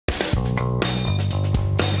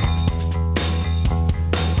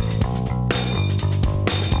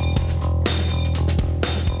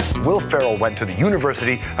Will Ferrell went to the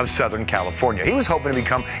University of Southern California. He was hoping to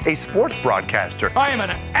become a sports broadcaster. I am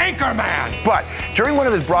an anchor man! But during one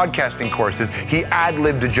of his broadcasting courses, he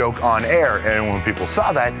ad-libbed a joke on air, and when people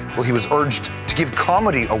saw that, well, he was urged to give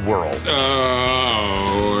comedy a whirl.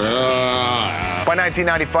 By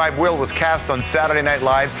 1995, Will was cast on Saturday Night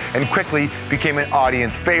Live and quickly became an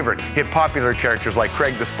audience favorite. He had popular characters like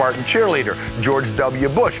Craig the Spartan cheerleader, George W.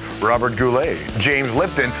 Bush, Robert Goulet, James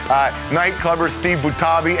Lipton, nightclubber Steve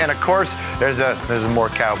Butabi, and of course, there's a more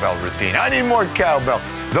cowbell routine. I need more cowbell.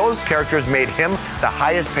 Those characters made him the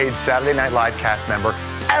highest paid Saturday Night Live cast member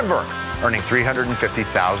ever, earning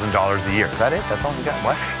 $350,000 a year. Is that it? That's all he got?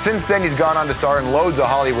 What? Since then, he's gone on to star in loads of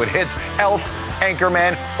Hollywood hits: Elf,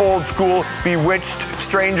 Anchorman, Old School, Bewitched,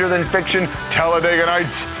 Stranger Than Fiction, Talladega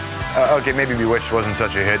Nights. Okay, maybe Bewitched wasn't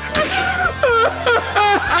such a hit.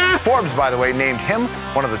 Forbes, by the way, named him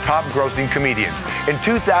one of the top grossing comedians. In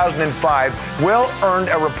 2005, Will earned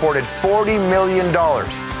a reported $40 million.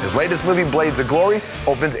 His latest movie, Blades of Glory,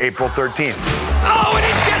 opens April 13th. Oh, and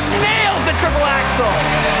he just nails the triple axel!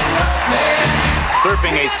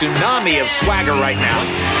 Surfing a tsunami of swagger right now.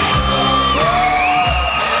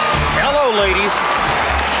 Hello, ladies.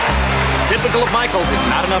 Typical of Michaels, it's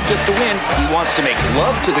not enough just to win. He wants to make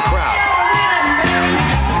love to the crowd.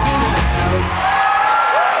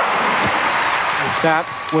 That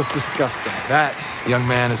was disgusting. That, young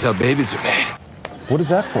man, is how babies are made. What is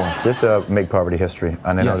that for? This make poverty history,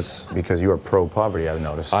 and I Yes. noticed because you are pro-poverty. I've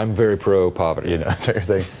noticed. I'm very pro-poverty. You know, that's your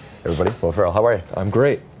thing. Everybody, Will Ferrell, how are you? I'm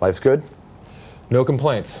great. Life's good. No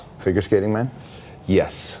complaints. Figure skating, man.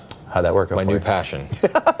 Yes. How'd that work out My for new you? passion.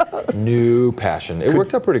 New passion. It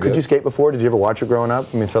worked out pretty good. Could you skate before? Did you ever watch it growing up?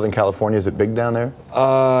 I mean, Southern California, is it big down there?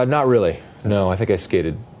 Not really. No, I think I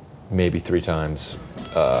skated maybe 3 times.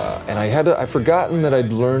 And I'd forgotten that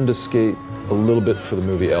I'd learned to skate a little bit for the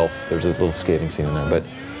movie Elf. There's a little skating scene in there. But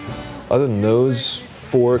other than those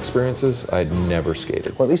 4 experiences, I'd never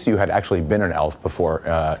skated. Well, at least you had actually been an elf before,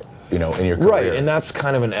 you know, in your career. Right, and that's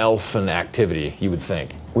kind of an elfin activity, you would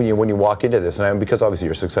think. When you walk into this, and because obviously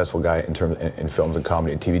you're a successful guy in terms in films and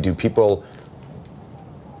comedy and TV,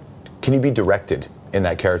 can you be directed in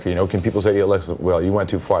that character? You know, can people say to you, well, you went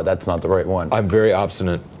too far, that's not the right one? I'm very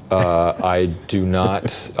obstinate. I do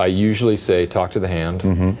not, I usually say talk to the hand,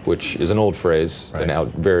 which is an old phrase, Right.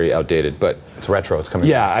 and very outdated, but It's retro, it's coming.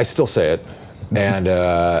 yeah, I still say it. And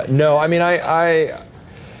no, I mean,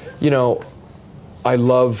 you know, I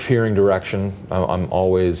love hearing direction. I'm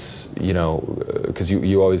always, you know, because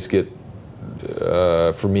you always get,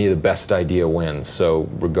 for me, the best idea wins. So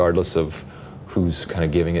regardless of who's kind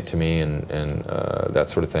of giving it to me and that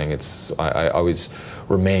sort of thing, I always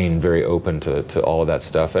remain very open to all of that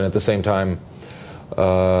stuff. And at the same time,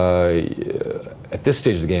 at this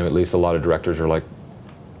stage of the game, at least, a lot of directors are like,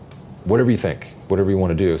 whatever you think, whatever you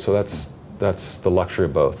want to do. So that's the luxury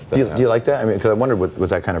of both. Do you like that? I mean, because I wondered with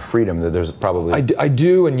that kind of freedom that there's probably... I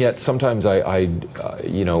do, and yet sometimes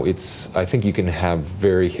you know, I think you can have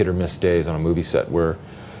very hit or miss days on a movie set where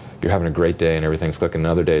you're having a great day and everything's clicking, and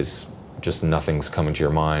other days just nothing's coming to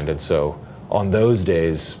your mind. And so on those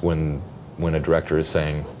days when a director is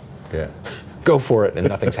saying, Yeah. go for it, and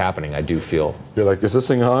nothing's happening, I do feel... You're like, is this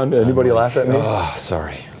thing on? Anybody laugh at me? Oh,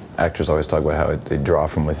 sorry. Actors always talk about how they draw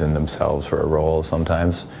from within themselves for a role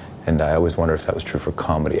sometimes. And I always wonder if that was true for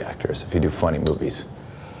comedy actors, if you do funny movies.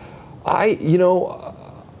 You know,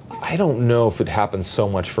 I don't know if it happens so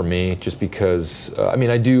much for me, just because, I mean,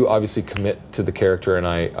 I do obviously commit to the character, and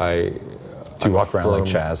Do you walk around like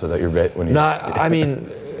Chaz so that you're bit when you... I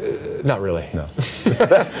mean, not really. No.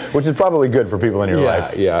 Which is probably good for people in your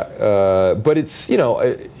life. Yeah, but it's, you know,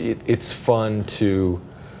 it's fun to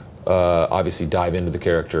obviously dive into the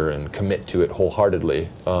character and commit to it wholeheartedly.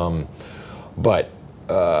 But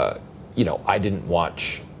you know, I didn't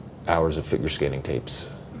watch hours of figure skating tapes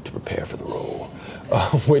to prepare for the role,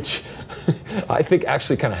 which I think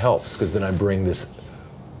actually kind of helps, because then I bring this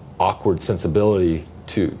awkward sensibility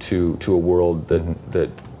to a world that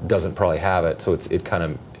doesn't probably have it, so it kind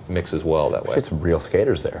of mixes well that way. It's some real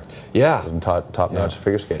skaters there. Yeah. Some top-notch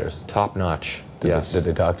figure skaters. Top notch, yes. Did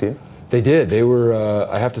they talk to you? They did. They were,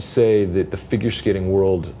 I have to say that the figure skating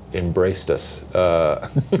world embraced us.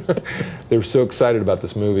 They were so excited about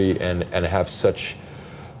this movie and have such,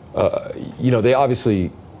 you know, they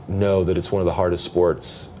obviously know that it's one of the hardest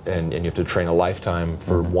sports, and you have to train a lifetime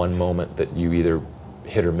for one moment that you either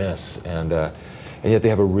hit or miss. And yet they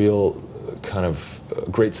have a real kind of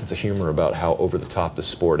great sense of humor about how over the top the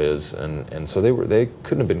sport is, and so they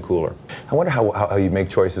couldn't have been cooler. I wonder how you make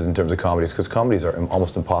choices in terms of comedies, because comedies are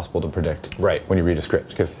almost impossible to predict. Right. When you read a script,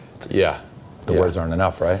 because the words aren't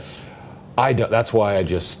enough, right? I don't. That's why I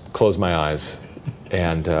just close my eyes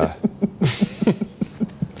and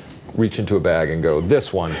reach into a bag and go,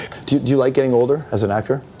 this one. Do you like getting older as an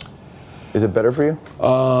actor? Is it better for you?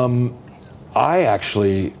 I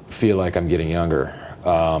actually feel like I'm getting younger.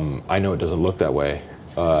 I know it doesn't look that way.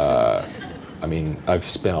 I mean, I've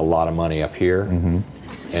spent a lot of money up here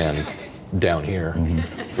and down here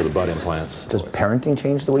for the butt implants. Does parenting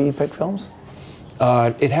change the way you pick films?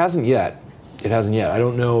 It hasn't yet. It hasn't yet. I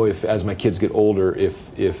don't know if, as my kids get older,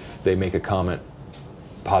 if they make a comment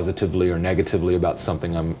positively or negatively about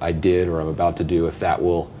something I did or I'm about to do, if that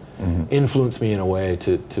will influence me in a way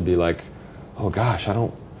to be like, oh gosh, I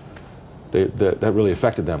don't. That really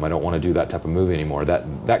affected them. I don't want to do that type of movie anymore.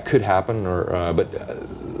 That could happen, but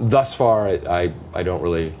thus far, I don't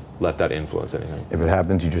really let that influence anything. If it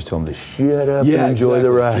happens, you just tell them to shut up and enjoy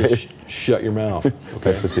the ride. Just shut your mouth.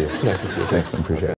 Okay. Nice to see you. Nice to see you. Thanks, man. Appreciate it.